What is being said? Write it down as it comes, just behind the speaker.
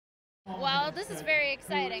Well, this is very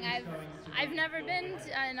exciting. I've never been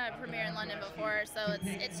in a premiere in London before, so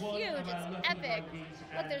it's huge. It's epic.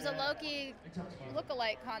 Look, there's a Loki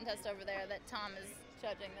look-alike contest over there that Tom is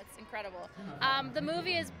judging. That's incredible. The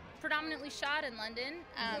movie is predominantly shot in London.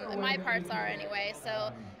 My parts are anyway,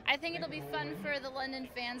 so I think it'll be fun for the London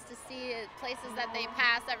fans to see places that they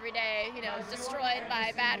pass every day, you know, destroyed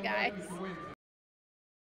by bad guys.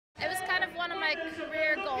 It was kind of one of my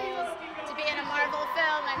career goals to be in a Marvel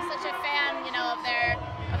film. I'm such a fan, you know, of their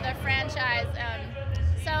franchise.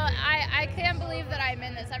 So I can't believe that I'm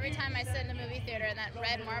in this. Every time I sit in a movie theater and that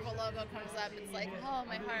red Marvel logo comes up, it's like, oh,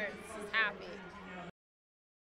 my heart is happy.